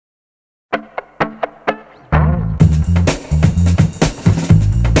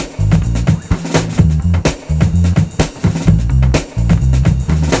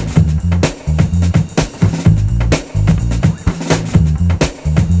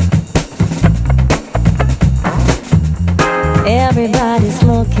Everybody's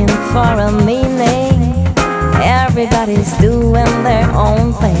looking for a meaning. Everybody's doing their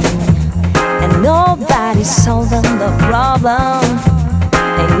own thing, and nobody's solving the problem.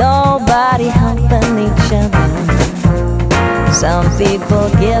 Ain't nobody helping each other. Some people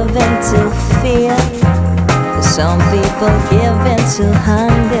give in to fear, some people give in to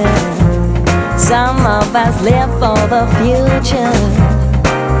hunger. Some of us live for the future,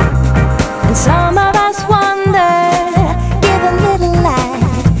 and some of us wonder. Give a little light,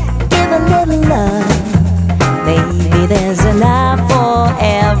 give a little love. Maybe there's enough for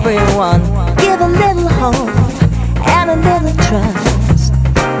everyone. Give a little hope and a little trust.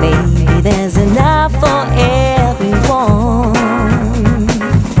 Maybe there's enough for everyone.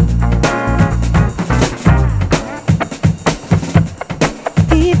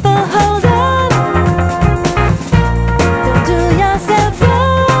 People, hold on. Don't do yourself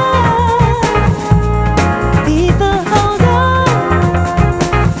wrong. People, hold on.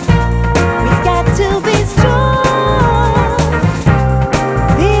 We've got to be strong.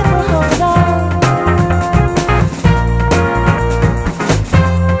 People, hold on.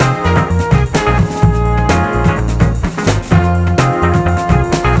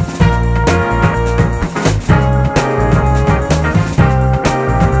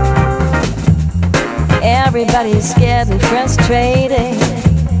 Everybody's getting frustrated.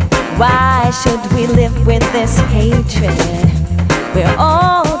 Why should we live with this hatred? We're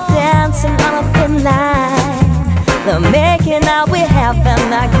all dancing on a thin line. They're making out we're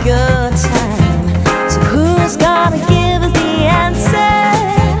having a good time. So who's gonna give us the answer?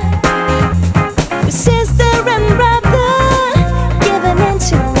 We're sister and brother, giving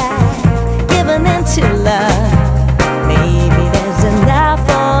into life, giving into love. Maybe there's enough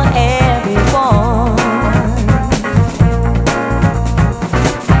for everyone.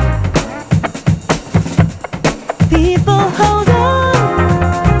 People, hold